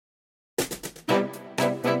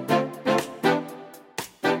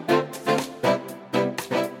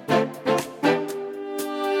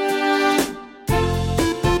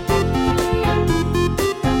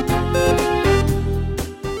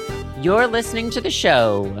You're listening to the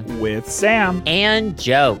show with Sam and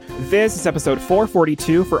Joe. This is episode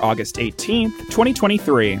 442 for August 18th,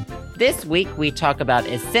 2023. This week we talk about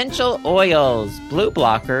essential oils, blue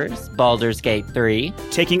blockers, Baldur's Gate 3,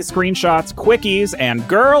 taking screenshots, quickies, and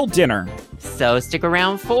girl dinner. So stick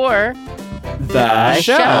around for the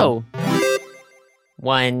show.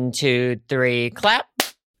 1, 2, 3, clap.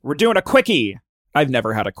 We're doing a quickie. I've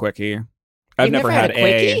never had a quickie. I've never had a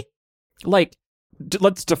quickie?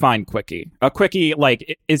 Let's define quickie. A quickie,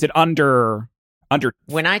 is it under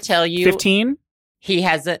when I tell you 15?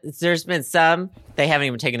 There's been some, they haven't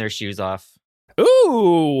even taken their shoes off.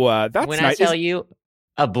 Ooh, that's when nice. I tell you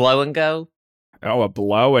a blow and go. Oh, a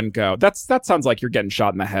blow and go. That sounds like you're getting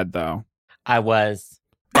shot in the head, though. That was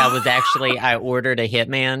actually, I ordered a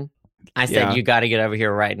hitman. I said, You got to get over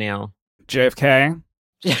here right now. JFK?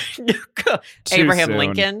 Abraham soon.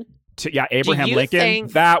 Lincoln? Abraham Lincoln.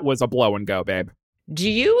 That was a blow and go, babe. Do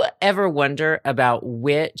you ever wonder about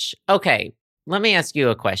which... Okay, let me ask you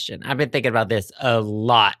a question. I've been thinking about this a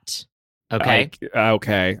lot. Okay?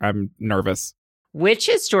 Okay, I'm nervous. Which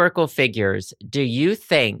historical figures do you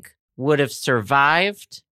think would have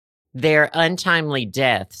survived their untimely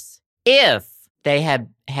deaths if they had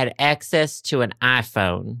access to an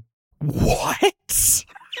iPhone? What?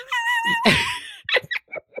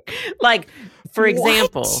 For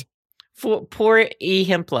example, for poor E.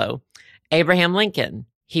 Hemplo, Abraham Lincoln,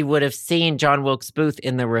 he would have seen John Wilkes Booth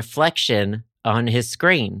in the reflection on his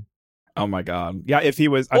screen. Oh my God! Yeah, if he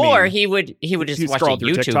was, he would just watch a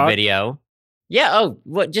YouTube TikTok video. Yeah.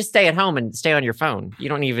 Just stay at home and stay on your phone. You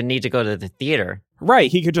don't even need to go to the theater. Right.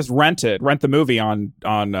 He could just rent the movie on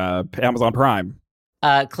Amazon Prime.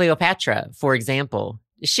 Cleopatra, for example.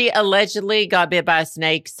 She allegedly got bit by a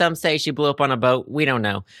snake. Some say she blew up on a boat. We don't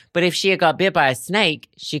know. But if she had got bit by a snake,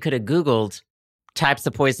 she could have Googled types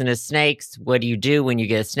of poisonous snakes. What do you do when you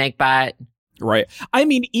get a snake bite? Right. I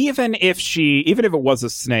mean, even if it was a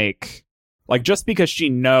snake, just because she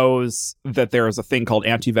knows that there is a thing called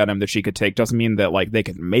antivenom that she could take doesn't mean that they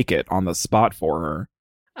could make it on the spot for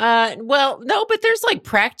her. Well, no, but there's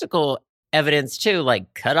practical evidence too,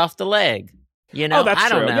 cut off the leg. Oh, that's I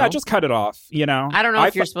don't true. know. Yeah, just cut it off, I don't know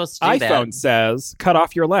if you're supposed to do that. iPhone says, cut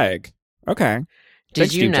off your leg. Okay.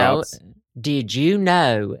 Did you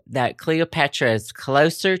know that Cleopatra is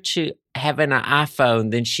closer to having an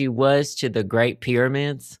iPhone than she was to the Great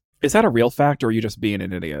Pyramids? Is that a real fact, or are you just being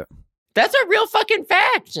an idiot? That's a real fucking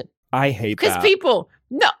fact. I hate that. Because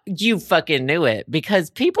you fucking knew it. Because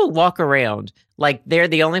people walk around they're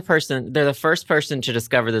the first person to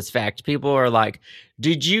discover this fact. People are like,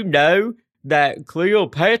 did you know that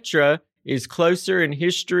Cleopatra is closer in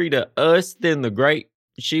history to us than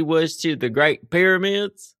she was to the Great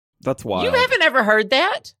Pyramids? That's wild. You haven't ever heard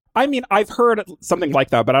that? I mean, I've heard something like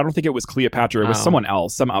that, but I don't think it was Cleopatra. It was someone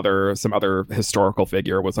else. Some other historical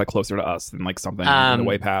figure was closer to us than something in the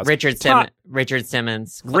way past. Richard Simmons. Richard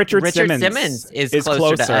Simmons is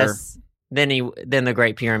closer to us than the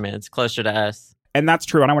Great Pyramids. Closer to us. And that's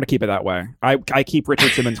true, and I want to keep it that way. I keep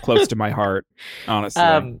Richard Simmons close to my heart,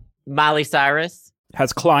 honestly. Miley Cyrus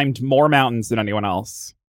has climbed more mountains than anyone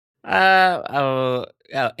else.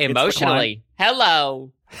 Emotionally.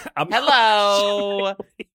 Hello. Hello.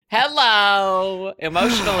 Hello.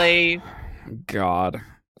 Emotionally. God.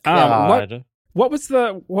 God. What was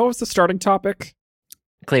the starting topic?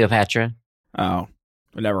 Cleopatra. Oh,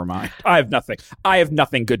 never mind. I have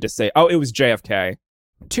nothing good to say. Oh, it was JFK.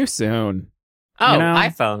 Too soon. Oh,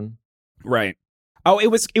 iPhone. Right. Oh,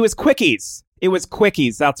 it was quickies. It was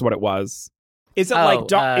quickies. That's what it was. Is it like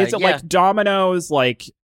Domino's?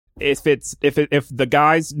 If the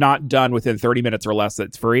guy's not done within 30 minutes or less,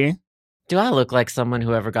 it's free. Do I look like someone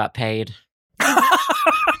who ever got paid?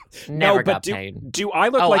 Never got paid. Do I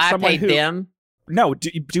look like someone who? Them? No.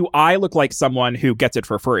 Do I look like someone who gets it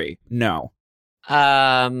for free? No.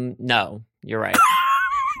 No. You're right.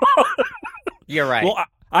 You're right. Well,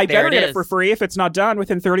 I better get it for free if it's not done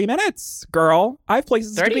within 30 minutes, girl. I have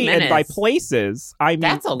places to be, and by places, I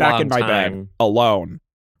mean back in my bed alone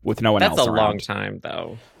with no one else around. That's a long time,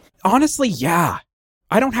 though. Honestly, yeah.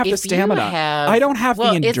 I don't have the stamina. I don't have the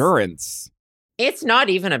endurance. It's not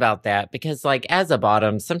even about that because, as a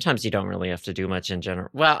bottom, sometimes you don't really have to do much in general.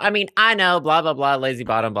 Well, I mean, I know, blah, blah, blah, lazy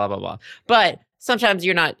bottom, blah, blah, blah. But sometimes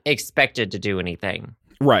you're not expected to do anything.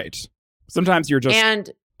 Right. Sometimes you're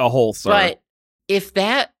just a hole, sir. But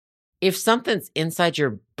if something's inside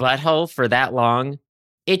your butthole for that long,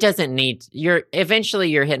 it doesn't need, eventually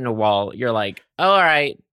you're hitting a wall. You're like, oh, all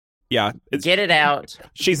right. Yeah. Get it out.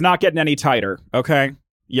 She's not getting any tighter. Okay.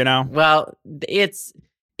 Well, it's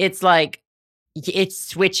like, it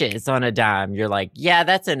switches on a dime. You're like, yeah,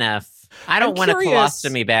 that's enough. I don't want a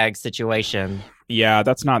colostomy bag situation. Yeah,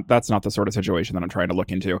 that's not the sort of situation that I'm trying to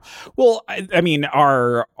look into. Well, I mean,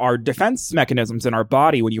 our defense mechanisms in our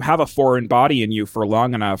body, when you have a foreign body in you for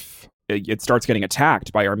long enough, it starts getting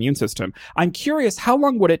attacked by our immune system. I'm curious, how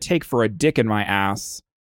long would it take for a dick in my ass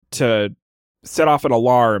to set off an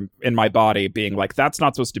alarm in my body being like, that's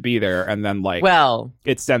not supposed to be there, and then like, well,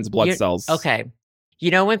 it sends blood cells. Okay.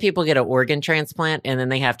 You know when people get an organ transplant and then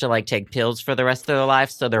they have to like take pills for the rest of their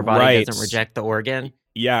life so their body doesn't reject the organ?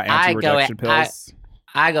 Yeah, anti-rejection pills.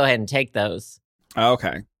 I go ahead and take those.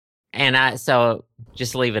 Okay. And so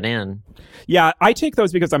just leave it in. Yeah, I take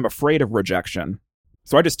those because I'm afraid of rejection.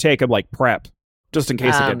 So I just take them like PrEP, just in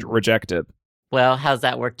case I get rejected. Well, how's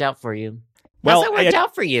that worked out for you? How's that worked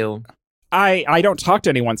out for you? I don't talk to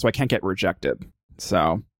anyone, so I can't get rejected.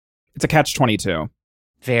 So it's a catch-22.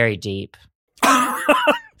 Very deep.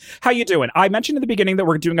 How you doing? I mentioned in the beginning that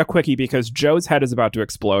we're doing a quickie because Joe's head is about to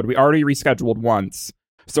explode. We already rescheduled once.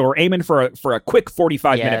 So we're aiming for a quick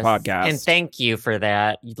 45-minute podcast. And thank you for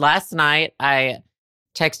that. Last night, I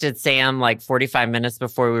texted Sam like 45 minutes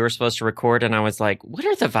before we were supposed to record, and I was like, what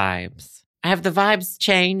are the vibes? Have the vibes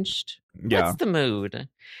changed? Yeah. What's the mood?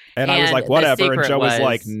 And I was like, whatever. And Joe was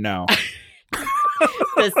like, no.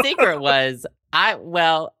 The secret was, I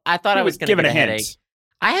thought I was going to get a headache.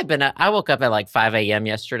 I woke up at like 5 a.m.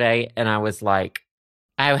 yesterday, and I was like,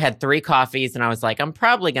 I had 3 coffees, and I was like, I'm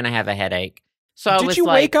probably going to have a headache. So did you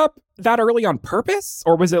wake up that early on purpose,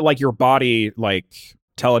 or was it like your body like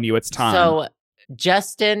telling you it's time? So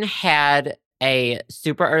Justin had a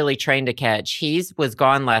super early train to catch. He was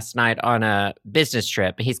gone last night on a business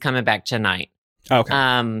trip. He's coming back tonight. Okay.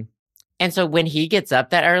 And so when he gets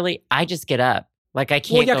up that early, I just get up. Like I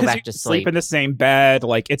can't go back to sleep. Sleep in the same bed.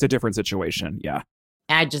 Like it's a different situation. Yeah.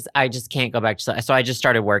 I just can't go back to sleep. So I just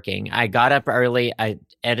started working. I got up early. I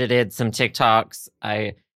edited some TikToks.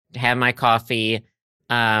 I had my coffee.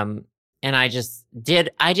 And I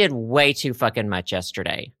did way too fucking much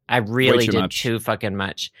yesterday. I really did too fucking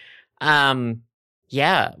much.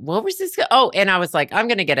 Yeah. What was this? Oh, and I was like, I'm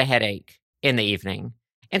going to get a headache in the evening.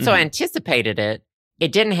 And so I anticipated it.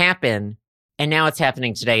 It didn't happen. And now it's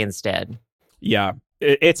happening today instead. Yeah.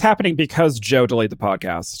 It's happening because Joe delayed the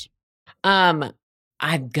podcast. I'm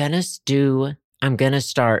going to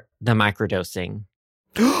start the microdosing.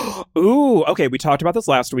 Ooh, okay. We talked about this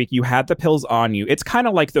last week. You had the pills on you. It's kind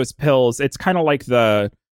of like those pills. It's kind of like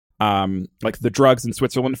the drugs in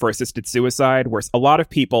Switzerland for assisted suicide, where a lot of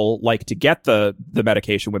people like to get the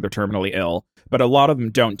medication when they're terminally ill, but a lot of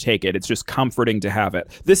them don't take it. It's just comforting to have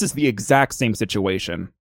it. This is the exact same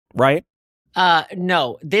situation, right?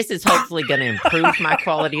 No, this is hopefully going to improve my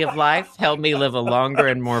quality of life, help me live a longer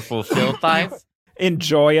and more fulfilled life.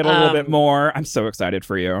 Enjoy it a little bit more. I'm so excited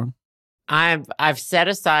for you. I've set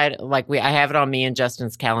aside, I have it on me and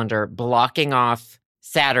Justin's calendar, blocking off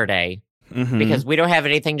Saturday because we don't have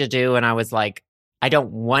anything to do. And I was like, I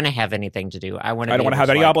don't want to have anything to do. I don't want to have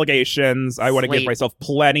any obligations. I want to give myself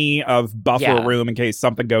plenty of buffer room in case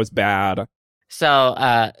something goes bad.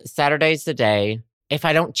 So Saturday's the day. If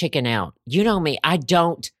I don't chicken out, you know me, I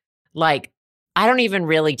don't even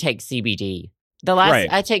really take CBD.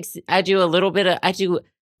 I do a little bit of,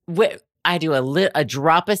 I do a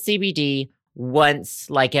drop of CBD once,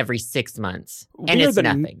 every 6 months, and it's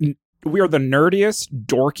nothing. We are the nerdiest,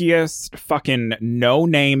 dorkiest, fucking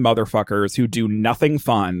no-name motherfuckers who do nothing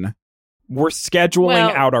fun. We're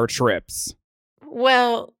scheduling out our trips.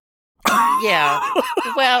 Well, yeah.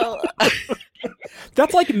 Well,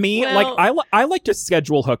 that's like me. Well, I like to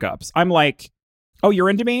schedule hookups. I'm like, oh, you're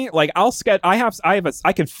into me? Like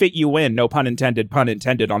I can fit you in. No pun intended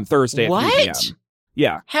on Thursday at 3 p.m.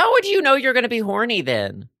 Yeah. How would you know you're going to be horny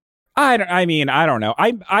then? I don't know.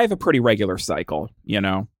 I have a pretty regular cycle,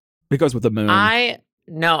 because with the moon.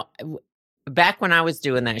 Back when I was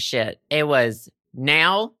doing that shit, it was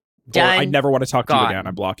now done. I never want to talk gone. to you again.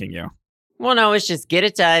 I'm blocking you. Well, no, it's just get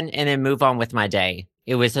it done and then move on with my day.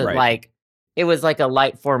 It was it was like a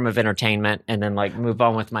light form of entertainment, and then move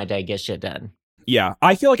on with my day, get shit done. Yeah,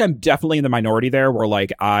 I feel like I'm definitely in the minority there, where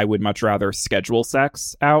I would much rather schedule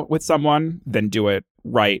sex out with someone than do it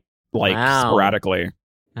sporadically.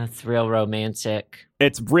 That's real romantic.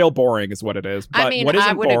 It's real boring, is what it is. But what isn't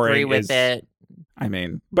I would boring agree with it.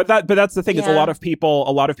 But that's the thing is a lot of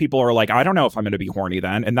people are like, I don't know if I'm going to be horny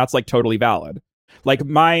then, and that's totally valid.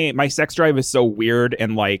 My sex drive is so weird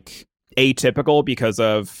and atypical because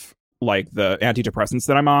of the antidepressants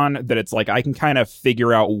that I'm on, that it's I can kind of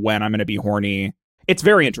figure out when I'm going to be horny. It's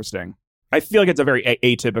very interesting. I feel like it's a very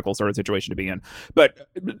atypical sort of situation to be in. But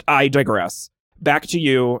I digress. Back to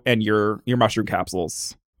you and your mushroom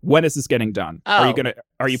capsules. When is this getting done? Are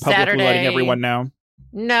you publicly letting everyone know?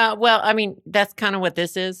 No, well, I mean, that's kind of what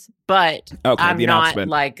this is, but okay, I'm not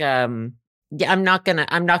like yeah, I'm not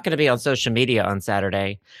gonna be on social media on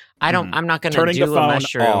Saturday. I'm not gonna do a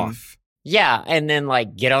mushroom. Off. Yeah, and then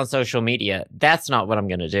like get on social media. That's not what I'm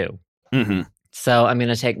gonna do. Mm-hmm. So I'm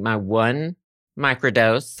gonna take my one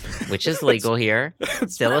microdose, which is legal here,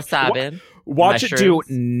 psilocybin. Watch mushrooms. It do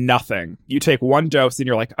nothing. You take one dose and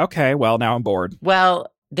you're like, okay, well, now I'm bored.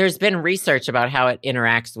 Well, there's been research about how it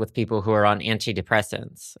interacts with people who are on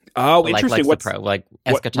antidepressants. Oh, interesting. What's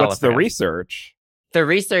the research? The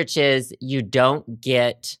research is you don't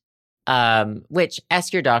get, which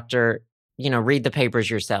ask your doctor, read the papers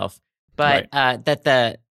yourself, but right. That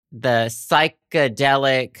the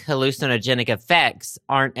psychedelic hallucinogenic effects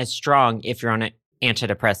aren't as strong if you're on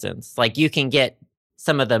antidepressants. Like you can get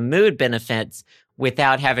some of the mood benefits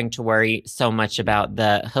without having to worry so much about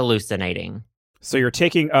the hallucinating. So you're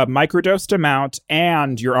taking a microdosed amount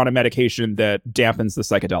and you're on a medication that dampens the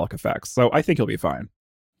psychedelic effects. So I think you'll be fine.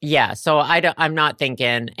 Yeah. So I'm not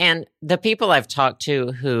thinking, and the people I've talked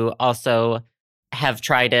to who also have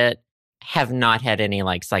tried it have not had any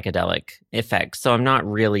like psychedelic effects. So I'm not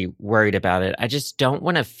really worried about it. I just don't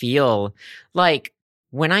want to feel like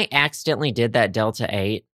when I accidentally did that Delta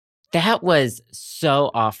 8, that was so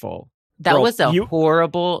awful. That was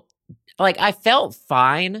horrible, like I felt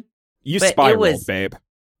fine. You spiraled, babe.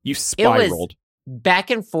 You spiraled. It was back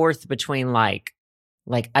and forth between like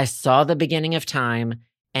I saw the beginning of time,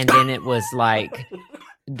 and then it was like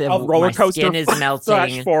the roller coaster. My skin is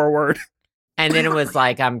melting forward, and then it was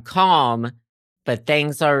like I'm calm, but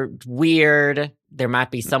things are weird. There might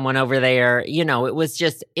be someone over there.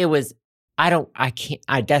 It was. I can't.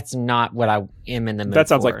 That's not what I am in the mood. That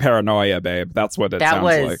sounds for. Like paranoia, babe. That's what it sounds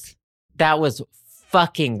like. That was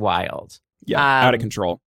fucking wild. Yeah, out of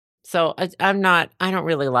control. So I don't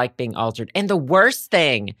really like being altered. And the worst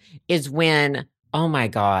thing is when, oh my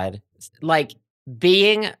God, like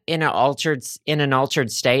being in an altered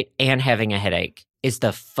state and having a headache is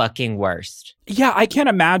the fucking worst. Yeah, I can't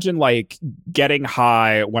imagine like getting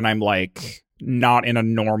high when I'm like not in a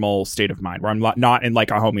normal state of mind, where I'm not in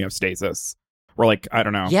like a homeostasis, or like, I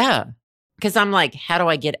don't know. Yeah. Because I'm like, how do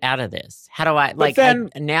I get out of this? How do I,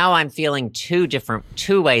 now I'm feeling two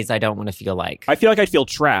ways I don't want to feel like. I feel like I'd feel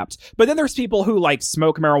trapped. But then there's people who like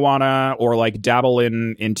smoke marijuana or like dabble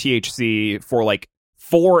in THC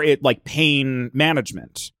for it, like pain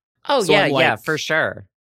management. Oh, so yeah, for sure.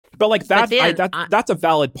 But like that's a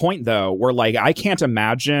valid point though, where like I can't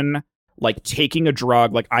imagine like taking a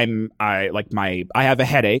drug, like I have a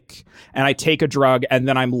headache and I take a drug and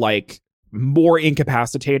then I'm like more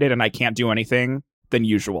incapacitated and I can't do anything than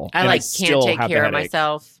usual. I can't take care of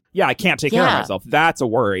myself. Yeah, I can't take care of myself. That's a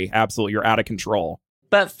worry. Absolutely. You're out of control.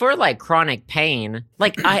 But for like chronic pain,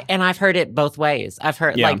 like I've heard it both ways. I've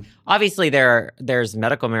heard like obviously there's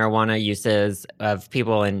medical marijuana uses of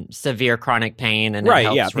people in severe chronic pain and it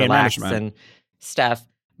helps relax and stuff.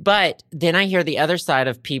 But then I hear the other side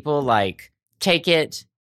of people like take it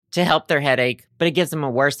to help their headache, but it gives them a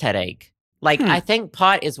worse headache. Like, I think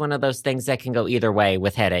pot is one of those things that can go either way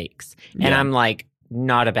with headaches. And I'm like,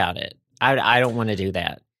 not about it. I don't want to do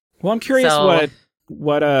that. Well, I'm curious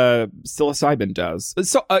what psilocybin does.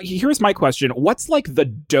 So here's my question. What's like the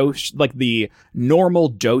dose, like the normal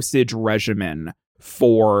dosage regimen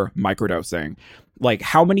for microdosing? Like,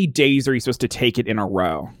 how many days are you supposed to take it in a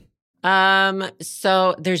row?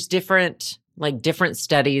 So there's different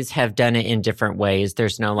studies have done it in different ways.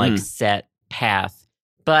 There's no like set path.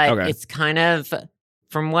 But it's kind of,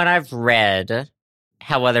 from what I've read,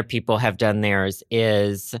 how other people have done theirs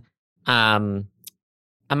is a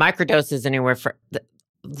microdose is anywhere for,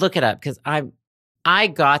 look it up, because I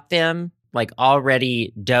got them like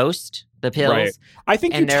already dosed, the pills. Right. I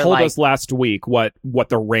think you told us last week what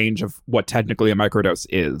the range of what technically a microdose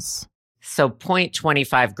is. So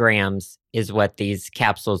 0.25 grams is what these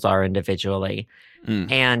capsules are individually.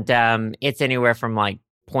 And it's anywhere from like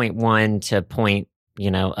 0.1 to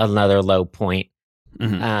another low point.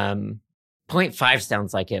 0.5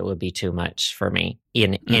 sounds like it would be too much for me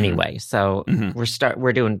anyway. So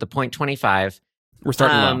we're doing the 0.25. We're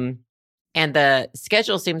starting low. And the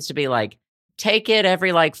schedule seems to be like, take it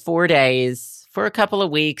every like 4 days for a couple of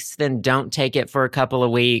weeks, then don't take it for a couple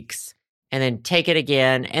of weeks, and then take it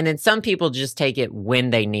again. And then some people just take it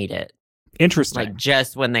when they need it. Interesting. Like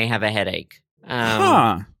just when they have a headache.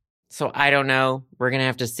 So I don't know. We're going to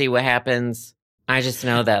have to see what happens. I just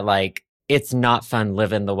know that, like, it's not fun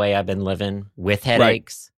living the way I've been living with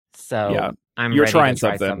headaches. Right. So I'm ready to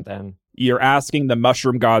try something. You're asking the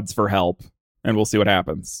mushroom gods for help, and we'll see what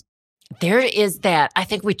happens. There is that. I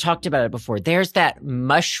think we talked about it before. There's that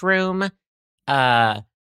mushroom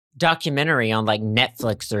documentary on like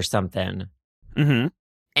Netflix or something. Mm-hmm.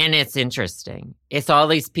 And it's interesting. It's all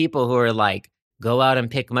these people who are like, go out and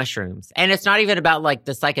pick mushrooms. And it's not even about like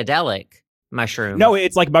the psychedelic mushroom. No,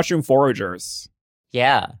 it's like mushroom foragers.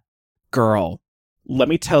 Yeah. Girl, let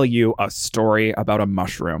me tell you a story about a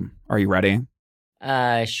mushroom. Are you ready?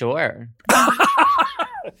 Sure.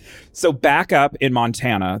 So back up in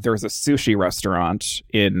Montana, there's a sushi restaurant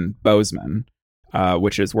in Bozeman,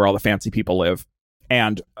 which is where all the fancy people live.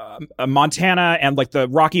 And Montana and like the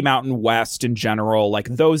Rocky Mountain West in general, like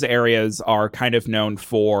those areas are kind of known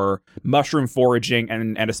for mushroom foraging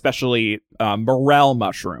and especially morel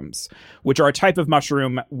mushrooms, which are a type of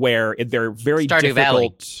mushroom where they're very Stardew difficult.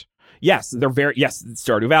 Valley. Yes,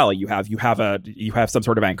 Stardew Valley. You have some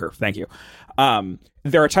sort of anchor. Thank you.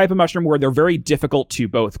 They're a type of mushroom where they're very difficult to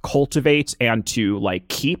both cultivate and to like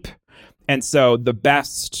keep. And so the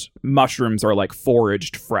best mushrooms are like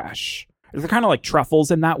foraged fresh. They're kind of like truffles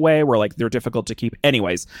in that way, where like they're difficult to keep.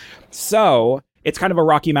 Anyways, so it's kind of a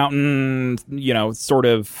Rocky Mountain, sort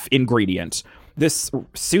of ingredient. This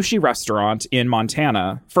sushi restaurant in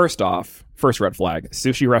Montana, first red flag,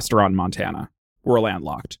 sushi restaurant in Montana. We're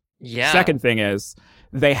landlocked. Yeah. Second thing is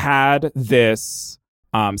they had this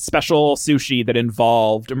special sushi that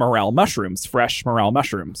involved morel mushrooms, fresh morel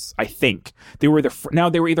mushrooms. I think they were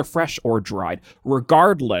either fresh or dried.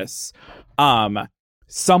 Regardless,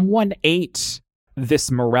 someone ate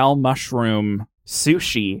this morel mushroom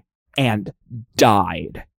sushi and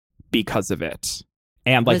died because of it.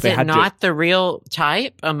 And like was it not the real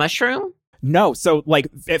type, a mushroom? No, so like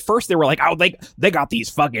at first they were like, oh, they got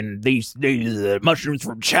these mushrooms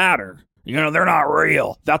from Chatter. They're not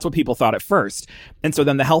real. That's what people thought at first. And so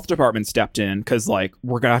then the health department stepped in because like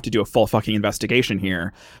we're gonna have to do a full fucking investigation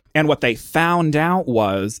here. And what they found out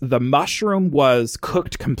was the mushroom was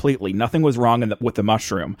cooked completely. Nothing was wrong with the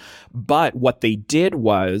mushroom. But what they did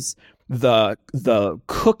was the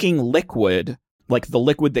cooking liquid, like the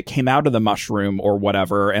liquid that came out of the mushroom or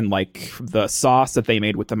whatever, and like the sauce that they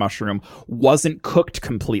made with the mushroom wasn't cooked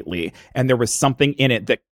completely. And there was something in it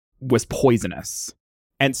that was poisonous.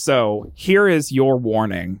 And so here is your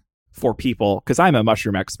warning for people, because I'm a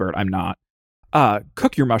mushroom expert. I'm not.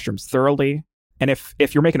 Cook your mushrooms thoroughly. And if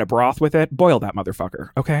you're making a broth with it, boil that motherfucker,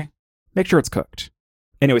 okay? Make sure it's cooked.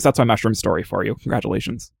 Anyways, that's my mushroom story for you.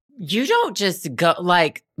 Congratulations. You don't just go,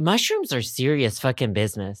 like, mushrooms are serious fucking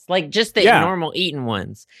business. Like, just the normal eating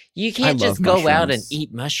ones. You can't just go out and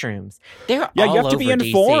eat mushrooms. They're all over you have to be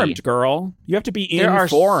informed, DC. Girl. You have to be there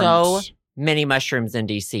informed. There are so many mushrooms in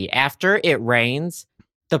DC. After it rains,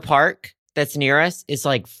 the park that's near us is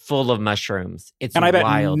like full of mushrooms. It's wild. And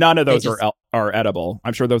I bet none of those are edible.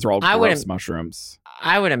 I'm sure those are all gross mushrooms.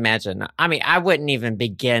 I would imagine. I mean, I wouldn't even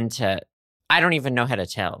begin to. I don't even know how to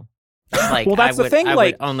tell. Like, well, that's the thing. I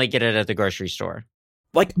would only get it at the grocery store.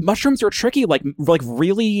 Like mushrooms are tricky. Like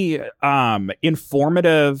really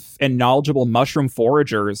informative and knowledgeable mushroom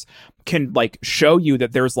foragers can like show you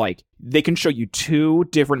that there's like they can show you two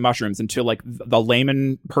different mushrooms, and to like the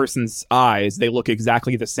layman person's eyes they look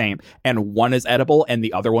exactly the same, and one is edible and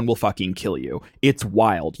the other one will fucking kill you. It's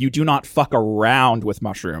wild. You do not fuck around with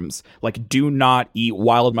mushrooms. Like, do not eat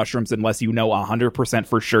wild mushrooms unless you know 100%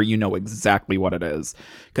 for sure you know exactly what it is,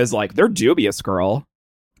 because like they're dubious, girl.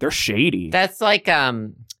 They're shady. That's like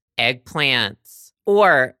eggplants,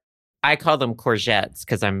 or I call them courgettes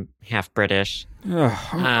because I'm half British.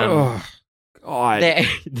 God.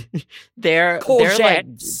 They're like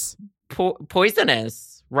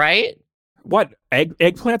poisonous, right? What?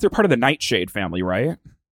 Eggplants are part of the nightshade family, right?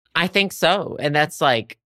 I think so. And that's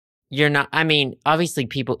like, you're not, I mean, obviously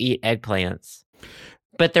people eat eggplants,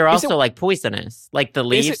 but they're also like poisonous. Like the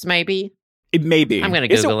leaves, maybe? It may be. I'm going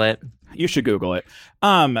to Google it. You should Google it.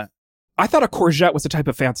 I thought a courgette was a type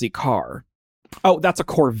of fancy car. Oh, that's a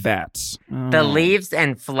Corvette. The leaves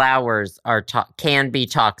and flowers can be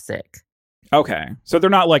toxic. Okay. So they're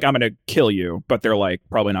not like, I'm going to kill you, but they're like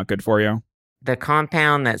probably not good for you. The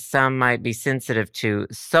compound that some might be sensitive to,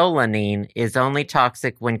 solanine, is only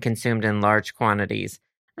toxic when consumed in large quantities.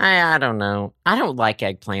 I don't know. I don't like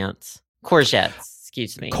eggplants. Courgettes.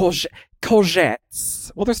 Excuse me.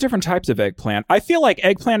 Courgettes. Well, there's different types of eggplant. I feel like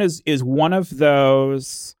eggplant is one of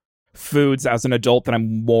those foods as an adult that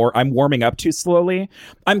I'm warming up to slowly.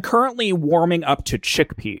 I'm currently warming up to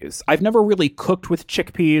chickpeas. I've never really cooked with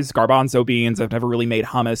chickpeas, garbanzo beans. I've never really made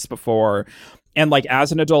hummus before. And like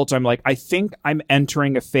as an adult, I'm like, I think I'm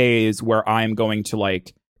entering a phase where I'm going to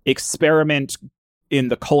like experiment in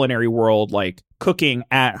the culinary world, like cooking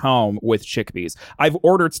at home with chickpeas. I've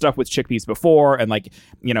ordered stuff with chickpeas before and like,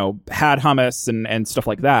 had hummus and stuff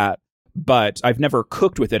like that, but I've never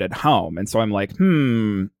cooked with it at home. And so I'm like,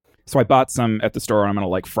 So I bought some at the store, and I'm going to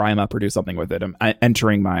like fry them up or do something with it. I'm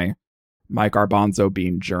entering my garbanzo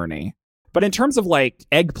bean journey. But in terms of like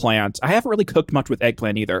eggplant, I haven't really cooked much with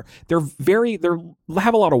eggplant either. They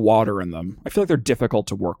have a lot of water in them. I feel like they're difficult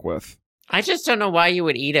to work with. I just don't know why you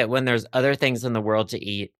would eat it when there's other things in the world to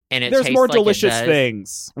eat, and there's tastes more like delicious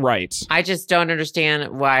things, right? I just don't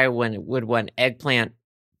understand why one would want eggplant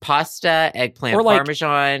pasta, eggplant or like,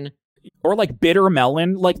 parmesan, or like bitter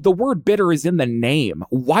melon. Like the word bitter is in the name.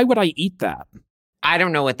 Why would I eat that? I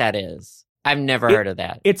don't know what that is. I've never heard of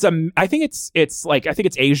that. I think it's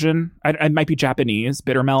Asian. It might be Japanese,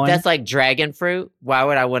 bitter melon. That's like dragon fruit. Why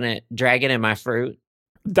would I want a dragon in my fruit?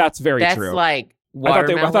 That's very true. That's like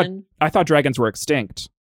watermelon. I thought dragons were extinct.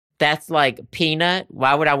 That's like peanut.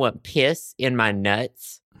 Why would I want piss in my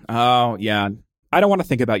nuts? Oh, yeah. I don't want to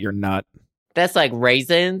think about your nut. That's like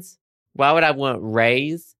raisins. Why would I want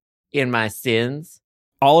rays in my sins?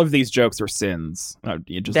 All of these jokes are sins.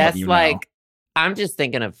 That's like... know. I'm just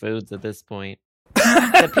thinking of foods at this point.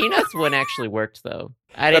 The peanuts one actually worked, though.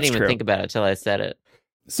 I didn't even think about it till I said it.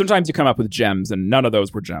 Sometimes you come up with gems, and none of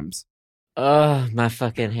those were gems. Oh, my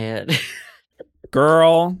fucking head.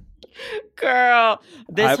 Girl.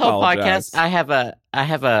 This whole podcast, I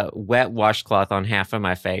have a wet washcloth on half of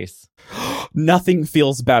my face. Nothing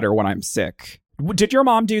feels better when I'm sick. Did your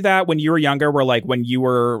mom do that when you were younger, where like when you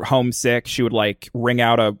were homesick, she would like ring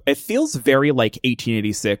out it feels very like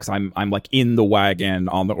 1886. I'm like in the wagon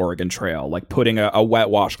on the Oregon Trail, like putting a wet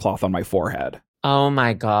washcloth on my forehead. Oh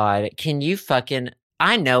my God. Can you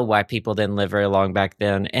I know why people didn't live very long back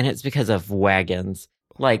then, and it's because of wagons.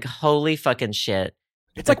 Like, holy fucking shit.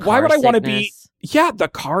 It's like, why would I want to be... Yeah, the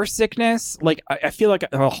car sickness. Like, I feel like...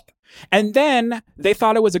 Ugh. And then they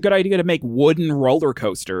thought it was a good idea to make wooden roller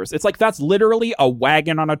coasters. It's like, that's literally a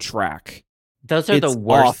wagon on a track. Those are the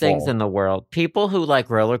worst things in the world. People who like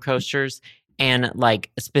roller coasters and like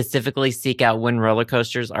specifically seek out wooden roller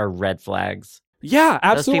coasters are red flags. Yeah,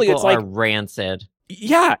 absolutely. Those people are rancid.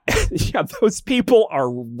 Yeah, yeah, those people are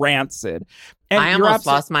rancid. And I almost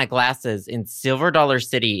lost my glasses in Silver Dollar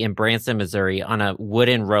City in Branson, Missouri on a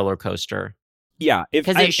wooden roller coaster. Yeah.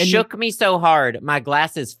 Because it shook me so hard, my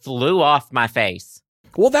glasses flew off my face.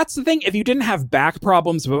 Well, that's the thing. If you didn't have back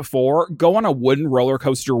problems before, go on a wooden roller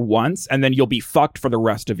coaster once, and then you'll be fucked for the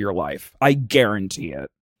rest of your life. I guarantee it.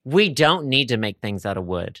 We don't need to make things out of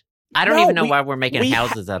wood. I don't even know why we're making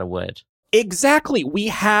houses out of wood. Exactly. We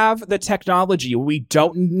have the technology. We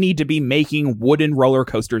don't need to be making wooden roller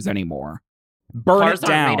coasters anymore. Burn Cars it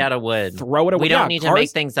down. Aren't made out of wood. Throw it away. We don't need to make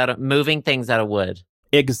things moving things out of wood.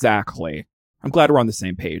 Exactly. I'm glad we're on the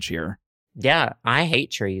same page here. Yeah, I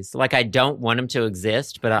hate trees. Like, I don't want them to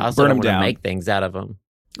exist, but I also don't want to make things out of them.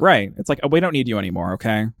 Right. It's like, we don't need you anymore,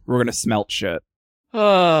 okay? We're going to smelt shit.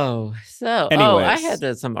 Oh, so... Anyways. Oh, I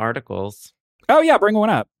had some articles. Oh, yeah, bring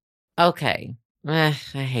one up. Okay. I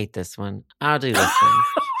hate this one. I'll do this one.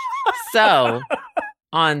 So,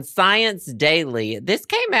 on Science Daily, this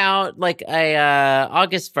came out like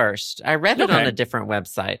August 1st. I read it on a different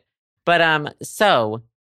website. But, so...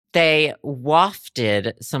 they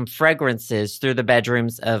wafted some fragrances through the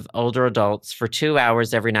bedrooms of older adults for 2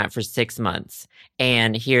 hours every night for 6 months.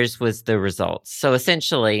 And here's was the results. So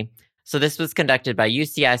essentially, this was conducted by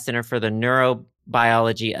UCI Center for the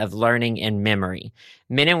Neurobiology of Learning and Memory.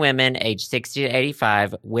 Men and women aged 60 to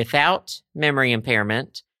 85 without memory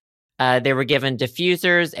impairment. They were given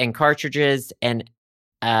diffusers and cartridges, and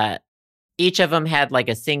each of them had like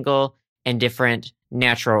a single and different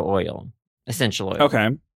natural oil, essential oil. Okay.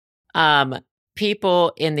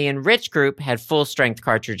 People in the enriched group had full strength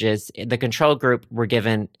cartridges. The control group were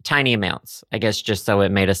given tiny amounts, I guess, just so it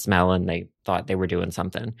made a smell and they thought they were doing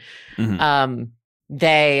something. Mm-hmm.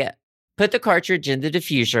 They put the cartridge in the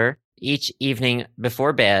diffuser each evening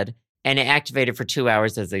before bed, and it activated for 2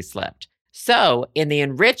 hours as they slept. So in the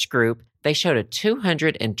enriched group, they showed a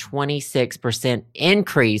 226%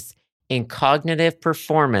 increase in cognitive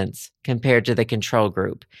performance compared to the control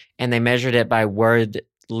group. And they measured it by word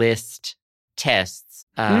list tests,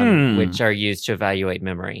 which are used to evaluate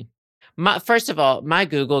memory. First of all, my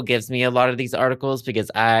Google gives me a lot of these articles because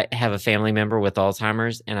I have a family member with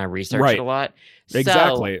Alzheimer's and I research it a lot.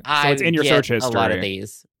 Exactly. So it's in your search history. A lot of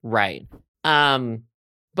these. Right.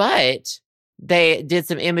 But they did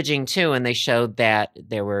some imaging too, and they showed that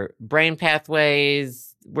there were brain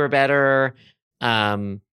pathways were better, blah,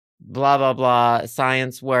 blah, blah,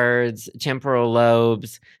 science words, temporal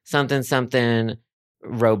lobes, something,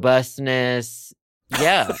 robustness.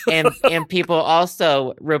 Yeah. and people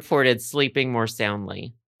also reported sleeping more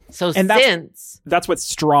soundly. So that's what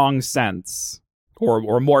strong scents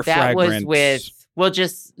or more that fragrant. Was with, well,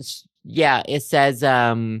 just, yeah, it says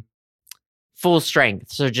full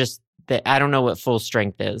strength. So just I don't know what full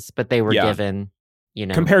strength is, but they were given,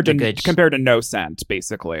 compared to no scent,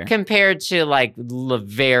 basically. Compared to like a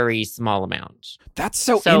very small amount. That's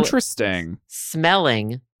so interesting.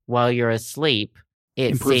 Smelling while you're asleep,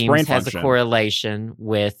 it seems has a correlation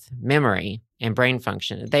with memory and brain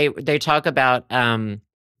function. They talk about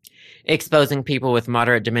exposing people with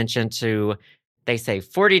moderate dementia to, they say,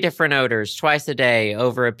 40 different odors twice a day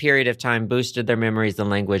over a period of time boosted their memories and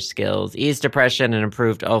language skills, eased depression, and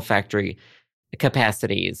improved olfactory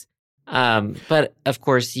capacities. But of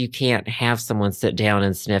course, you can't have someone sit down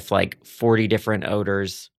and sniff like 40 different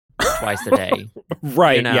odors twice a day.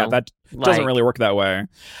 Right. Yeah, that doesn't really work that way.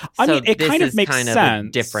 I mean, it kind of makes sense.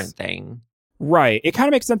 A different thing. Right. It kind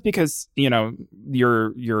of makes sense because,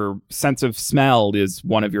 your sense of smell is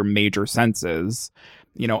one of your major senses.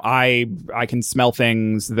 I can smell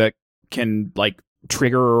things that can like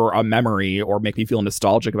trigger a memory or make me feel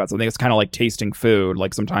nostalgic about something. It's kind of like tasting food.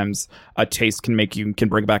 Like sometimes a taste can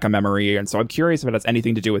bring back a memory. And so I'm curious if it has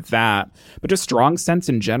anything to do with that, but just strong scents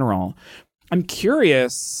in general. I'm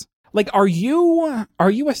curious, like, are you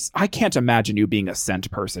I can't imagine you being a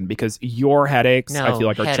scent person because your headaches, I feel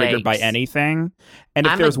like, are triggered by anything. And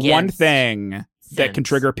if there's one thing that can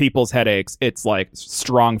trigger people's headaches, it's like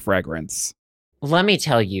strong fragrance. Let me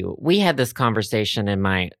tell you, we had this conversation in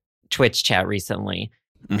my Twitch chat recently.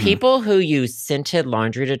 Mm-hmm. People who use scented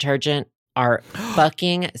laundry detergent are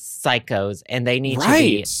fucking psychos, and they need to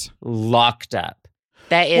be locked up.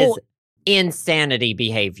 That is insanity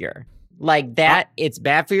behavior. Like that, it's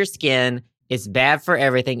bad for your skin. It's bad for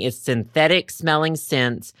everything. It's synthetic smelling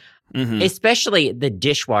scents, especially the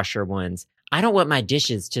dishwasher ones. I don't want my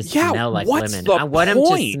dishes to smell like lemon. I want them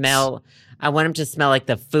to smell. I want them to smell like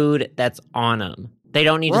the food that's on them. They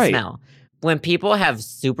don't need to smell. When people have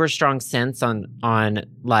super strong scents on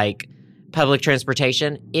like public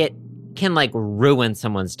transportation, it can like ruin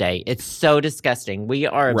someone's day. It's so disgusting. We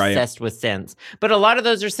are obsessed with scents, but a lot of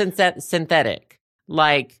those are synthetic.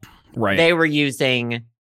 Like they were using,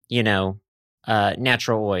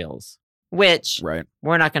 natural oils, which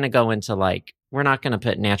we're not going to go into like, we're not going to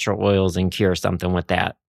put natural oils and cure something with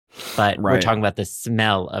that. But we're talking about the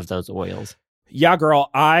smell of those oils. Yeah, girl,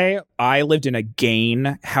 I lived in a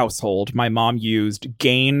Gain household. My mom used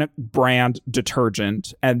Gain brand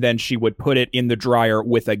detergent, and then she would put it in the dryer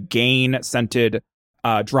with a Gain scented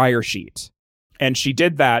dryer sheet. And she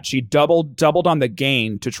did that. She doubled on the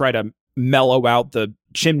Gain to try to mellow out the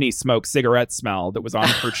chimney smoke cigarette smell that was on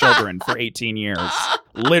her children for 18 years.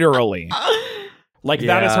 Literally. Like,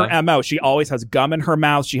 that is her MO. She always has gum in her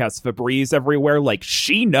mouth. She has Febreze everywhere. Like,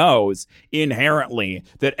 she knows inherently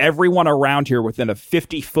that everyone around here within a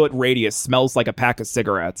 50-foot radius smells like a pack of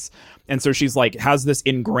cigarettes. And so she's like, has this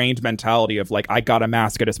ingrained mentality of like, I gotta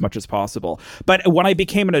mask it as much as possible. But when I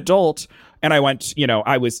became an adult and I went,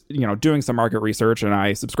 I was, doing some market research and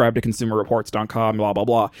I subscribed to consumerreports.com, blah, blah,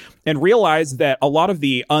 blah, and realized that a lot of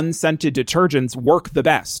the unscented detergents work the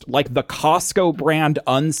best. Like the Costco brand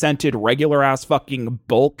unscented regular ass fucking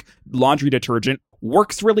bulk laundry detergent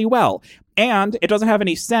works really well. And it doesn't have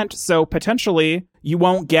any scent, so potentially you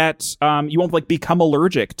won't like become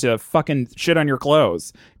allergic to fucking shit on your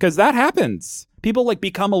clothes. Because that happens. People like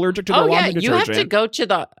become allergic to their laundry detergent. You have to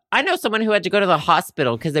go I know someone who had to go to the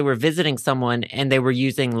hospital because they were visiting someone and they were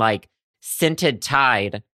using like scented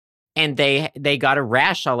Tide and they got a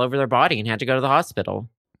rash all over their body and had to go to the hospital.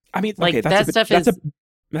 I mean, like, that's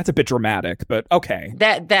a bit dramatic, but okay.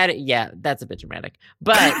 That's a bit dramatic.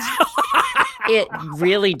 But it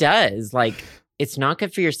really does. Like, it's not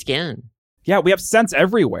good for your skin. Yeah, we have scents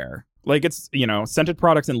everywhere. Like, it's, scented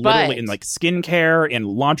products in literally in like skincare, in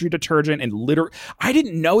laundry detergent, and I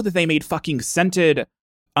didn't know that they made fucking scented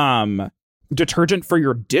detergent for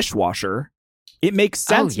your dishwasher. It makes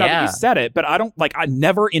sense now that you said it, but I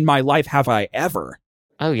never in my life have I ever.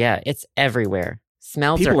 Oh yeah, it's everywhere.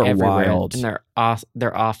 Smells People are everywhere, wild. And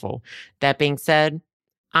they're awful. That being said,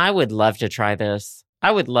 I would love to try this.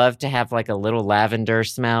 I would love to have like a little lavender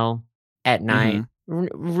smell at night.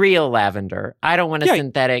 Real lavender. I don't want a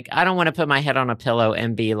synthetic. I don't want to put my head on a pillow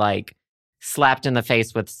and be like slapped in the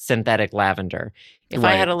face with synthetic lavender. If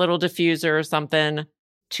I had a little diffuser or something,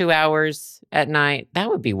 2 hours at night, that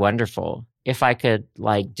would be wonderful. If I could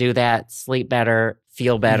like do that, sleep better,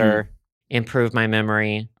 feel better, improve my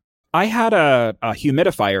memory. I had a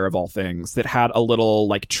humidifier of all things that had a little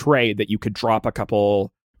like tray that you could drop a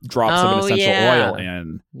couple drops of an essential oil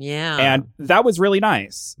in. Yeah. And that was really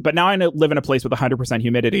nice. But now I live in a place with 100%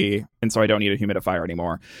 humidity, and so I don't need a humidifier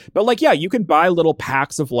anymore. But like, yeah, you can buy little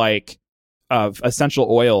packs of like of essential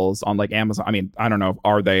oils on like Amazon. I mean, I don't know,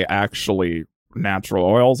 are they actually natural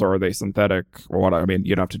oils or are they synthetic or what? I mean,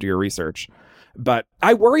 you'd have to do your research. But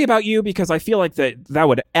I worry about you because I feel like that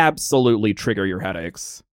would absolutely trigger your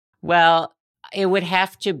headaches. Well, it would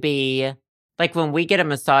have to be like when we get a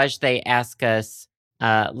massage, they ask us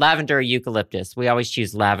lavender or eucalyptus. We always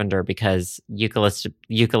choose lavender because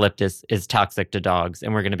eucalyptus is toxic to dogs,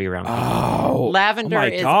 and we're going to be around people. Oh, lavender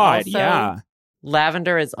my is God, also, yeah.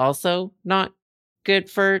 Lavender is also not good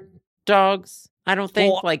for dogs. I don't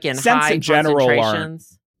think, like in high in general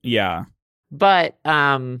concentrations. Yeah, but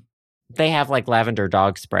they have like lavender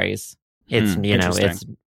dog sprays. It's it's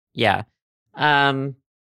yeah.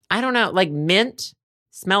 I don't know, like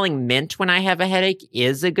smelling mint when I have a headache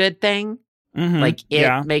is a good thing. Mm-hmm. Like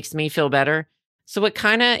it makes me feel better. So it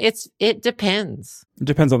depends. It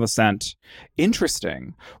depends on the scent.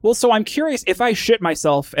 Interesting. Well, so I'm curious, if I shit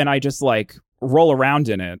myself and I just like roll around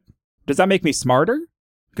in it, does that make me smarter?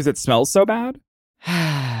 Because it smells so bad?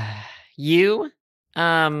 People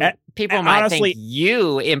might honestly, think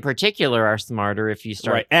you in particular are smarter if you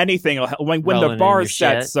start. Right. Anything when the bar is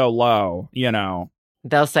set so low,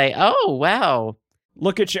 they'll say, "Oh, wow,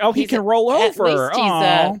 look at you! Oh, he can roll over.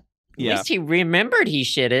 At least he remembered he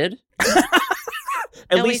shitted.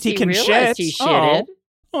 At least he can shit. He shitted.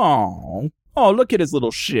 Oh, look at his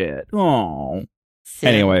little shit. Oh.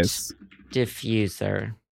 Anyways,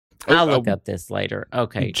 diffuser. I'll look up this later.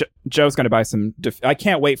 Okay. Joe's going to buy some. I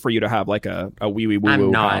can't wait for you to have like a wee wee woo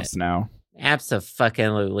woo house now.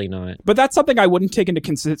 Absolutely not. But that's something I wouldn't take into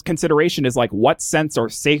consideration is like what scents are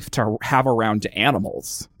safe to have around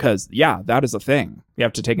animals. Because, that is a thing you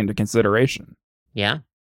have to take into consideration. Yeah.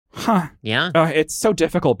 Huh. Yeah. It's so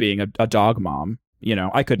difficult being a dog mom.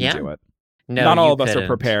 I couldn't do it. No, not all of us are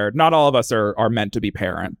prepared. Not all of us are meant to be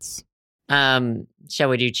parents. Shall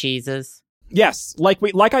we do cheeses? Yes,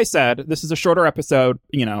 like I said, this is a shorter episode,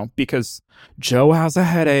 because Joe has a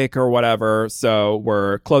headache or whatever, so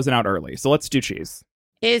we're closing out early. So let's do cheese.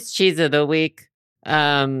 It's cheese of the week.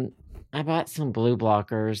 I bought some blue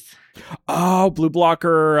blockers. Oh, blue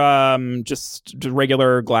blocker, just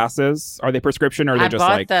regular glasses. Are they prescription or are they just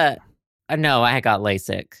like? No, I got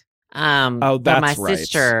LASIK.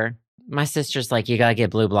 That's right. My sister's like, you gotta get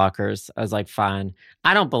blue blockers. I was like, fine.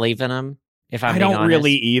 I don't believe in them. If I'm I don't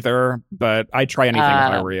really either, but I'd try anything if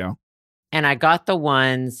I were you. And I got the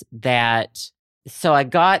ones so I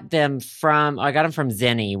got them from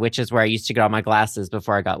Zenni, which is where I used to get all my glasses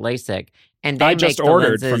before I got LASIK. And I just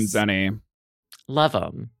ordered from Zenni. Love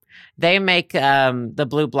them. They make the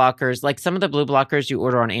blue blockers, like some of the blue blockers you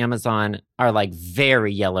order on Amazon are like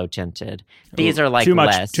very yellow tinted. These are like too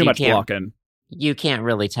much blocking. You can't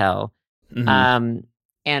really tell. Mm-hmm.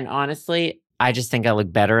 And honestly, I just think I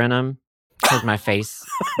look better in them. Because my face,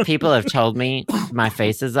 people have told me my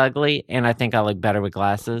face is ugly, and I think I look better with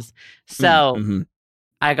glasses. So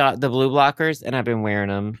I got the blue blockers, and I've been wearing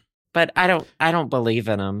them, but I don't believe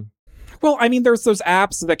in them. Well, I mean, there's those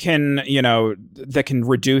apps that can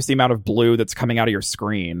reduce the amount of blue that's coming out of your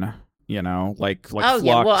screen. Like Flux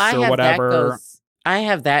or whatever. I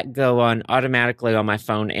have that go on automatically on my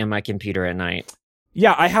phone and my computer at night.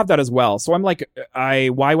 Yeah, I have that as well. So I'm like,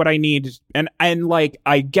 why would I need and like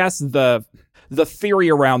I guess the theory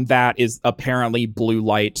around that is apparently blue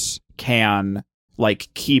light can like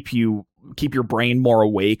keep your brain more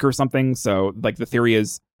awake or something. So like the theory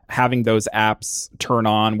is having those apps turn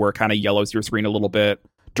on where it kind of yellows your screen a little bit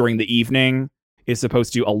during the evening is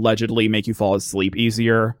supposed to allegedly make you fall asleep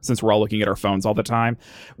easier since we're all looking at our phones all the time.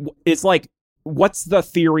 It's like, what's the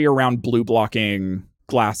theory around blue blocking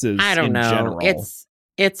glasses? I don't know. General?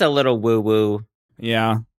 It's a little woo woo.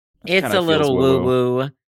 Yeah. It's a little woo woo.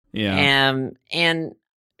 Yeah. And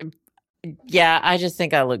yeah, I just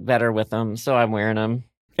think I look better with them, so I'm wearing them.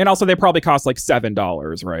 And also they probably cost like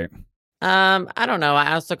 $7, right? I don't know.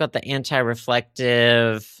 I also got the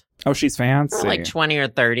anti-reflective. Oh, she's fancy. For like 20 or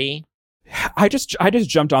 30. I just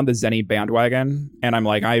jumped on the Zenni bandwagon, and I'm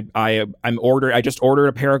like, I just ordered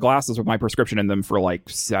a pair of glasses with my prescription in them for like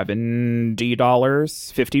 $70,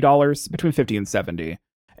 $50, between $50 and $70.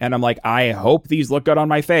 And I'm like, I hope these look good on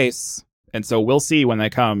my face. And so we'll see when they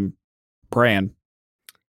come. Praying.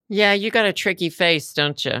 Yeah, you got a tricky face,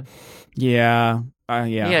 don't you? Yeah. Yeah.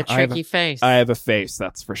 You got a tricky face. I have a face,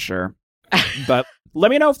 that's for sure. But let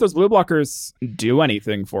me know if those blue blockers do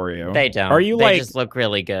anything for you. They don't. They just look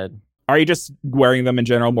really good. Are you just wearing them in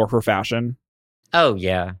general more for fashion? Oh,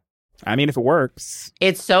 yeah. I mean, if it works.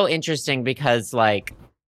 It's so interesting because, like,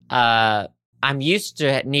 I'm used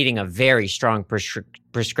to needing a very strong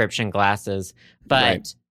prescription glasses. But,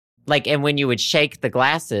 right. like, and when you would shake the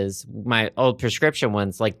glasses, my old prescription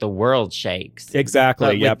ones, like, the world shakes.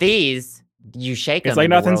 Exactly, but with these, you shake them it's like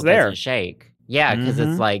and nothing's the world there. doesn't shake. Yeah, because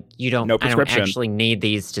it's like, I don't actually need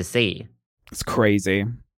these to see. It's crazy.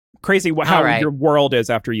 Crazy how your world is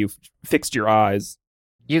after you've fixed your eyes.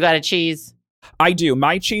 You got a cheese? I do.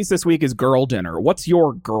 My cheese this week is girl dinner. What's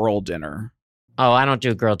your girl dinner? Oh, I don't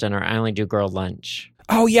do girl dinner. I only do girl lunch.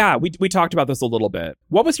 Oh, yeah. We talked about this a little bit.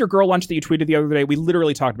 What was your girl lunch that you tweeted the other day? We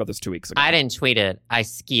literally talked about this 2 weeks ago. I didn't tweet it. I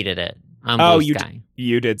skeeted it on Blue Sky.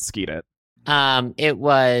 You did skeet it. It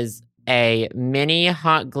was a mini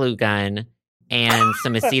hot glue gun and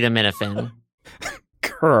some acetaminophen.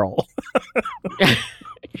 Girl.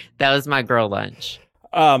 That was my girl lunch.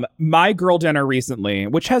 My girl dinner recently,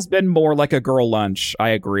 which has been more like a girl lunch, I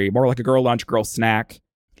agree, more like a girl lunch, girl snack,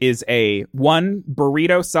 is a 1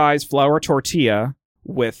 burrito-sized flour tortilla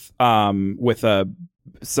with a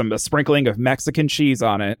sprinkling of Mexican cheese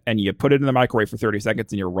on it, and you put it in the microwave for 30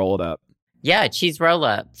 seconds and you roll it up. Yeah, a cheese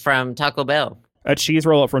roll-up from Taco Bell. A cheese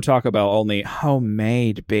roll-up from Taco Bell, only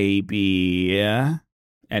homemade, baby.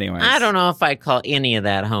 Anyways. I don't know if I call any of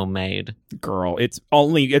that homemade. Girl, it's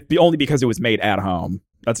only because it was made at home.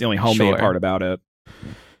 That's the only homemade part about it.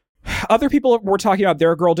 Other people were talking about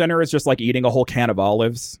their girl dinner is just like eating a whole can of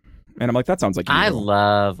olives. And I'm like, that sounds like you. I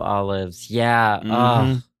love olives. Yeah. Mm-hmm.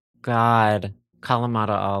 Oh, God.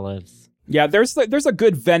 Kalamata olives. Yeah, there's a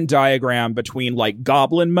good Venn diagram between like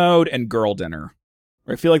goblin mode and girl dinner.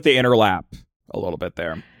 I feel like they interlap a little bit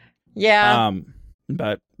there. Yeah.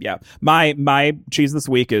 But yeah, my cheese this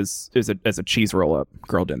week is a cheese roll up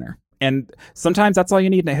girl dinner, and sometimes that's all you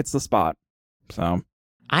need, and it hits the spot. So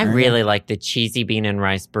I really like the cheesy bean and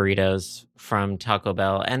rice burritos from Taco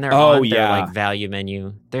Bell, and they're on their like value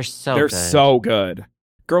menu. They're so good.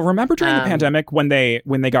 Girl, remember during the pandemic when they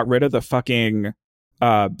got rid of the fucking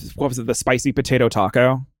what was it, the spicy potato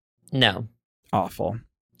taco? No, awful.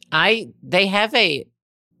 They have a.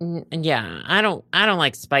 Yeah, I don't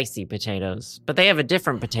like spicy potatoes, but they have a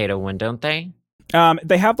different potato one, don't they?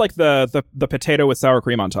 They have like the potato with sour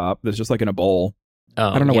cream on top. That's just like in a bowl. Oh,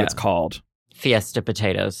 I don't know what it's called. Fiesta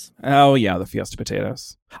potatoes. Oh yeah, the Fiesta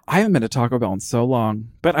potatoes. I haven't been to Taco Bell in so long,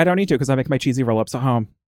 but I don't need to because I make my cheesy roll-ups at home.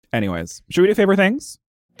 Anyways, should we do favorite things?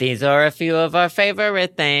 These are a few of our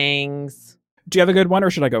favorite things. Do you have a good one, or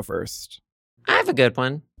should I go first? I have a good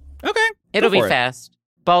one. Okay, it'll be fast.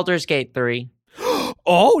 Baldur's Gate 3.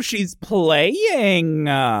 Oh, she's playing.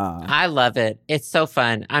 I love it. It's so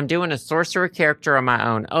fun. I'm doing a sorcerer character on my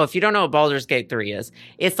own. Oh, if you don't know what Baldur's Gate 3 is,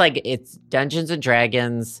 it's Dungeons and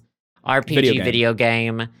Dragons, RPG video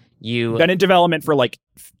game. You've been in development for like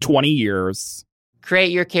 20 years.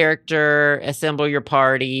 Create your character, assemble your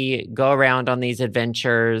party, go around on these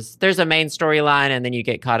adventures. There's a main storyline, and then you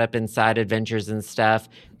get caught up in side adventures and stuff.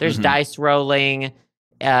 There's dice rolling.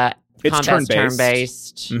 It's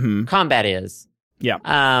turn-based. Mm-hmm. Combat is. Yeah.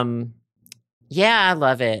 Yeah, I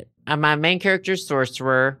love it. My main character's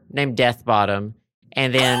sorcerer named Deathbottom.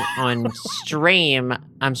 And then on stream,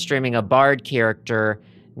 I'm streaming a bard character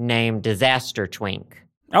named Disaster Twink.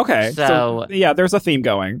 Okay. So yeah, there's a theme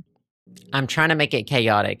going. I'm trying to make it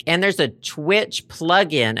chaotic. And there's a Twitch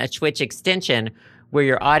plugin, a Twitch extension, where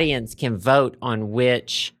your audience can vote on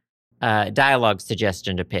which dialogue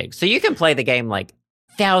suggestion to pick. So you can play the game like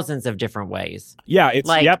thousands of different ways. Yeah, it's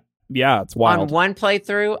like, yeah, it's wild. On one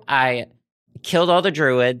playthrough, I killed all the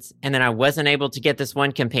druids, and then I wasn't able to get this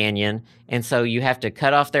one companion, and so you have to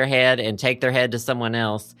cut off their head and take their head to someone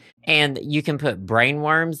else. And you can put brain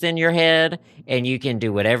worms in your head, and you can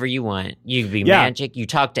do whatever you want. You can be magic, you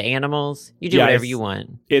talk to animals, you do whatever you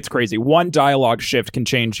want. It's crazy. One dialogue shift can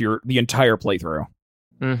change the entire playthrough.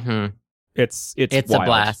 Mm-hmm. It's wild. A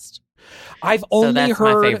blast. That's my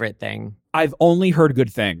favorite thing. I've only heard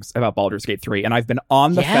good things about Baldur's Gate 3, and I've been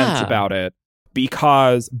on the fence about it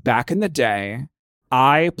because back in the day,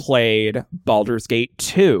 I played Baldur's Gate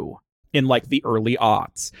 2 in like the early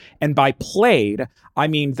aughts. And by played, I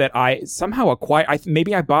mean that I somehow acquired,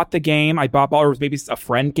 maybe I bought the game, or maybe a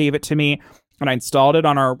friend gave it to me, and I installed it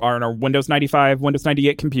on our Windows 95, Windows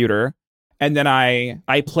 98 computer. And then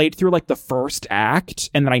I played through like the first act,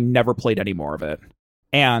 and then I never played any more of it.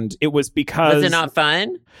 And it was because... Was it not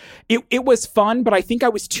fun? It was fun, but I think I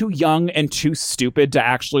was too young and too stupid to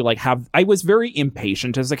actually like have... I was very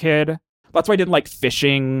impatient as a kid. That's why I didn't like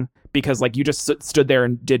fishing, because like you just stood there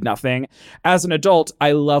and did nothing. As an adult,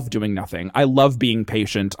 I love doing nothing. I love being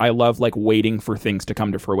patient. I love like waiting for things to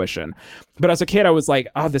come to fruition. But as a kid, I was like,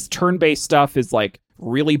 this turn-based stuff is like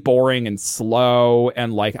really boring and slow,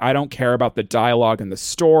 and like I don't care about the dialogue and the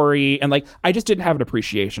story, and like I just didn't have an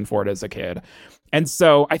appreciation for it as a kid. And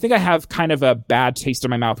so I think I have kind of a bad taste in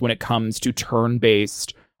my mouth when it comes to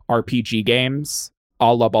turn-based RPG games,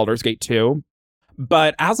 a la Baldur's Gate 2.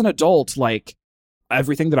 But as an adult, like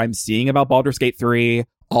everything that I'm seeing about Baldur's Gate 3,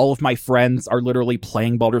 all of my friends are literally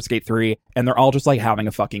playing Baldur's Gate 3, and they're all just like having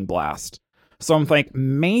a fucking blast. So I'm like,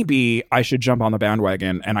 maybe I should jump on the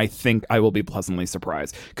bandwagon, and I think I will be pleasantly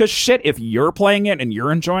surprised. Because shit, if you're playing it and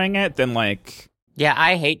you're enjoying it, then like... Yeah,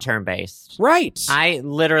 I hate turn-based. Right. I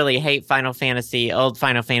literally hate old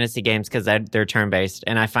Final Fantasy games because they're turn-based,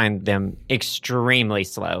 and I find them extremely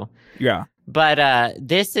slow. Yeah. But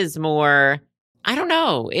this is more... I don't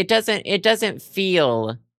know. It doesn't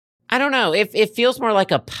feel... I don't know. It feels more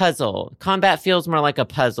like a puzzle. Combat feels more like a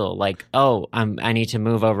puzzle. Like, oh, I need to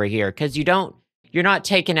move over here. Because you're not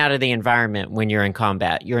taken out of the environment when you're in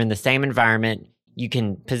combat. You're in the same environment. You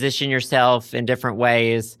can position yourself in different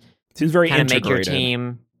ways. Seems very kind of integrated. Make your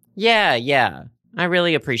team. Yeah. I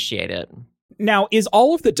really appreciate it. Now, is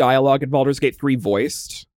all of the dialogue in Baldur's Gate 3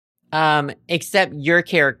 voiced? Except your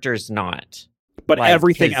character's not. But like,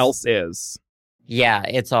 everything else is. Yeah,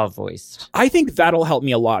 it's all voiced. I think that'll help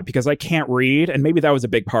me a lot because I can't read, and maybe that was a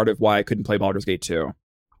big part of why I couldn't play Baldur's Gate 2.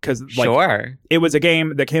 Because like, it was a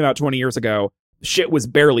game that came out 20 years ago. Shit was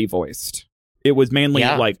barely voiced. It was mainly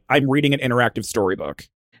like, I'm reading an interactive storybook.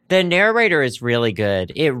 The narrator is really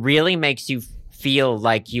good. It really makes you feel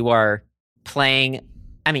like you are playing...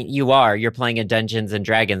 I mean, you're playing a Dungeons &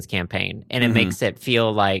 Dragons campaign, and it makes it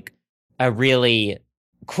feel like a really...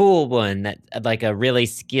 cool one that like a really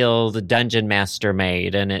skilled dungeon master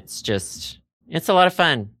made, and it's a lot of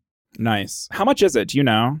fun. Nice. How much is it? Do you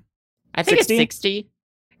know? I think 60? It's 60.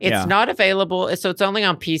 It's not available, so it's only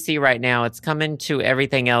on PC right now. It's coming to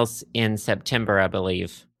everything else in September, I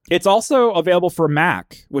believe. It's also available for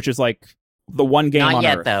Mac, which is like the one game on Not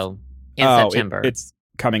yet, Earth. though. In September. It's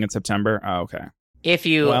coming in September? Oh, okay. If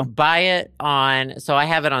you buy it on... So I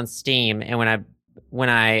have it on Steam, and when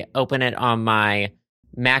I open it on my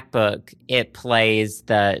MacBook, it plays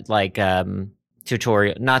the like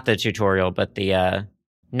tutorial, not the tutorial, but the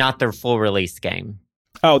not the full release game.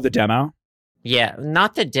 Oh, the demo? Yeah,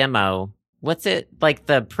 not the demo. What's it like,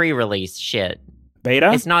 the pre-release shit?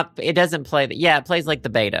 Beta? It's not, it doesn't play it plays like the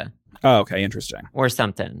beta. Oh, okay, interesting. Or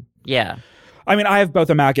something. Yeah. I mean, I have both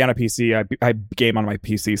a Mac and a PC. I game on my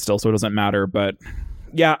PC still, so it doesn't matter, but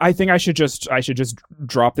yeah, I think I should just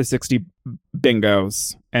drop the 60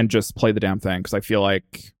 bingos and just play the damn thing because I feel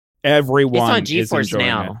like everyone is enjoying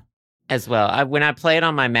now it. As well. When I play it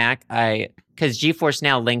on my Mac, because GeForce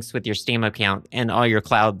Now links with your Steam account and all your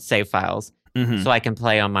cloud save files, so I can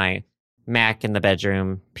play on my Mac in the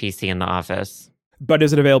bedroom, PC in the office. But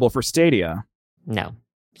is it available for Stadia? No,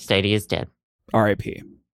 Stadia is dead. R.I.P.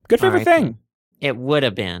 Good favorite thing. It would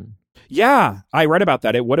have been. Yeah, I read about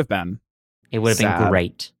that. It would have been. It would have been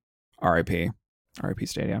great. R.I.P. R.I.P.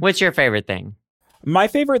 Stadia. What's your favorite thing? My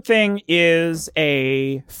favorite thing is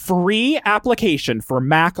a free application for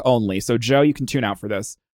Mac only. So, Joe, you can tune out for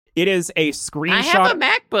this. It is a screenshot. I have a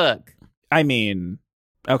MacBook. I mean,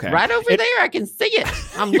 okay. Right over there. I can see it.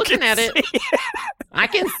 I'm looking at it. I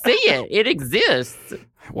can see it. It exists.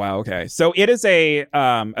 Wow. Okay. So it is a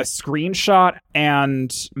screenshot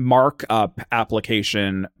and markup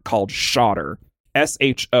application called Shottr.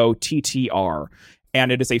 SHOTTR.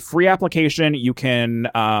 And it is a free application. You can,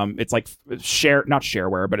 it's like not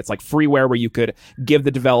shareware, but it's like freeware where you could give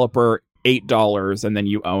the developer $8 and then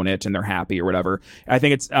you own it and they're happy or whatever. I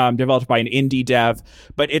think it's developed by an indie dev,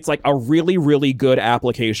 but it's like a really, really good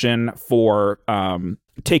application for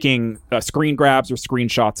taking screen grabs or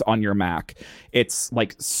screenshots on your Mac. It's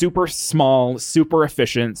like super small, super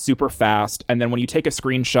efficient, super fast. And then when you take a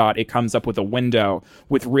screenshot, it comes up with a window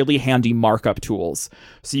with really handy markup tools.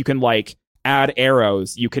 So you can like add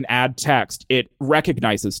arrows, you can add text. It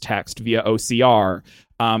recognizes text via OCR.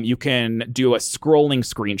 You can do a scrolling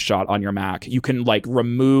screenshot on your Mac. You can like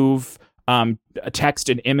remove text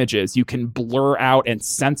and images. You can blur out and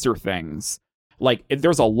censor things. Like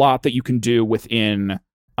there's a lot that you can do within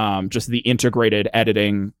just the integrated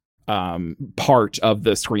editing part of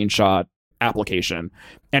the screenshot application.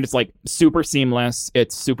 And it's like super seamless.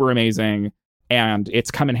 It's super amazing. And it's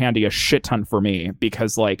come in handy a shit ton for me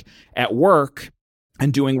because like at work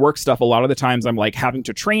and doing work stuff, a lot of the times I'm like having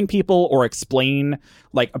to train people or explain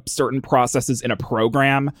like certain processes in a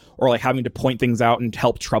program or like having to point things out and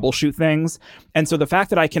help troubleshoot things. And so the fact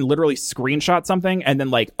that I can literally screenshot something and then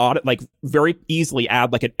like very easily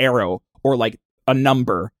add like an arrow or like a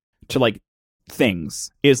number to like things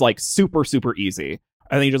is like super, super easy.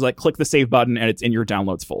 I think you just like click the save button and it's in your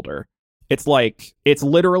downloads folder. It's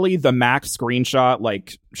literally the Mac screenshot,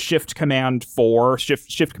 like Shift Command 4,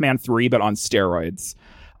 Shift Command 3, but on steroids.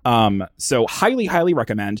 So highly, highly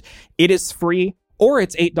recommend. It is free or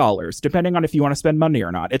it's $8, depending on if you want to spend money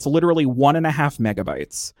or not. It's literally 1.5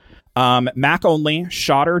 megabytes. Mac only,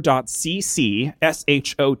 shottr.cc,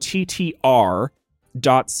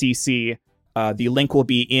 SHOTTR.cc. The link will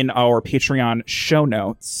be in our Patreon show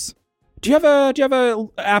notes. Do you have a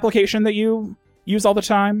application that you use all the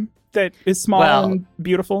time that is small and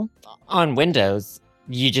beautiful? On Windows,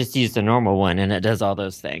 you just use the normal one, and it does all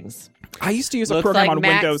those things. I used to use a program on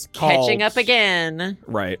Max Windows called... catching up again.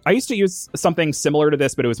 Right. I used to use something similar to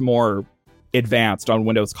this, but it was more advanced on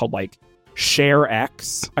Windows called, like,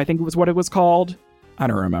 ShareX, I think it was what it was called. I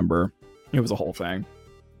don't remember. It was a whole thing.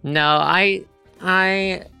 No, I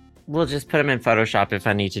will just put them in Photoshop if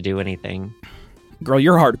I need to do anything. Girl,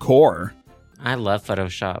 you're hardcore. I love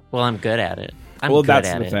Photoshop. Well, I'm good at it.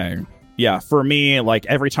 That's the thing. Yeah, for me, like,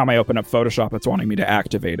 every time I open up Photoshop, it's wanting me to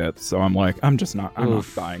activate it. So I'm like, I'm not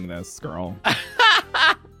buying this, girl.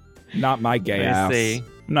 Not my gay ass. I'm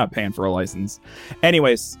not paying for a license.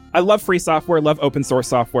 Anyways, I love free software, love open source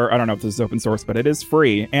software. I don't know if this is open source, but it is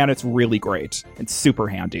free, and it's really great. It's super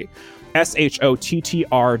handy.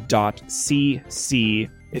 SHOTTR.cc.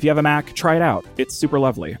 If you have a Mac, try it out. It's super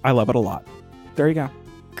lovely. I love it a lot. There you go.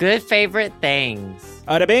 Good favorite things.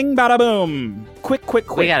 Bada bing, bada boom. Quick.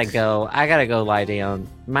 We gotta go. I gotta go lie down.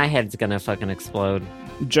 My head's gonna fucking explode.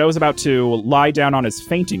 Joe's about to lie down on his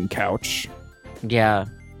fainting couch. Yeah,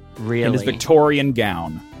 really. In his Victorian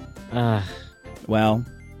gown. Well,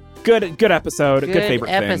 good episode. Good favorite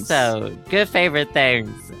things. Good favorite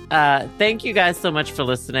things. Thank you guys so much for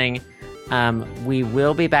listening. We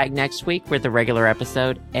will be back next week with a regular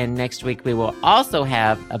episode, and next week we will also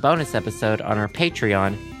have a bonus episode on our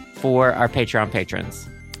Patreon for our Patreon patrons.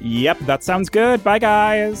 Yep, that sounds good. Bye,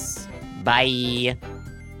 guys. Bye.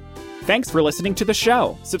 Thanks for listening to the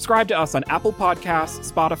show. Subscribe to us on Apple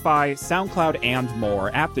Podcasts, Spotify, SoundCloud, and more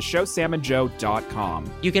at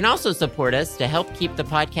theshowsamandjoe.com. You can also support us to help keep the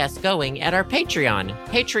podcast going at our Patreon,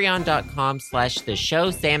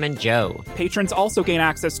 patreon.com/theshowsamandjoe. Patrons also gain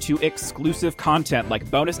access to exclusive content like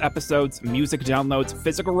bonus episodes, music downloads,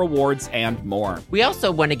 physical rewards, and more. We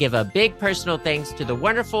also want to give a big personal thanks to the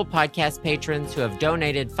wonderful podcast patrons who have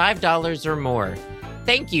donated $5 or more.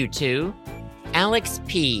 Thank you to Alex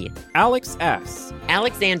P., Alex S.,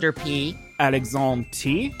 Alexander P., Alexandre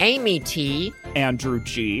T., Amy T., Andrew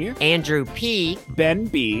G., Andrew P., Ben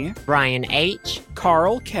B., Brian H.,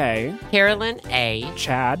 Carl K., Carolyn A.,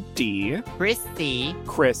 Chad D., Chris C.,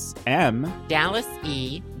 Chris M., Dallas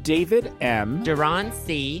E., David M., Duran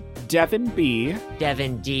C., Devin B.,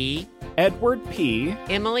 Devin D., Edward P.,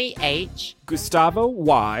 Emily H., Gustavo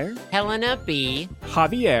Y., Helena B.,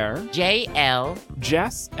 Javier, J. L.,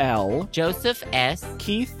 Jess L., Joseph S.,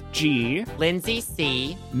 Keith G., Lindsay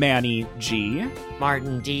C., Manny G.,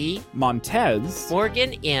 Martin D., Montez,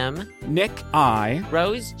 Morgan M., Nick I.,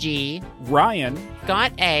 Rose G., Ryan,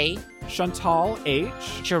 Scott A., Chantal H.,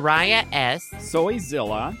 Shariah S.,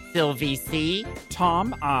 Soyzilla, Sylvie C.,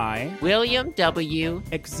 Tom I., William W.,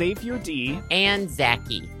 Xavier D., and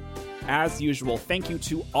Zachy. As usual, thank you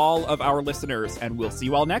to all of our listeners, and we'll see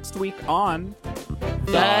you all next week on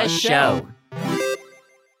The Show.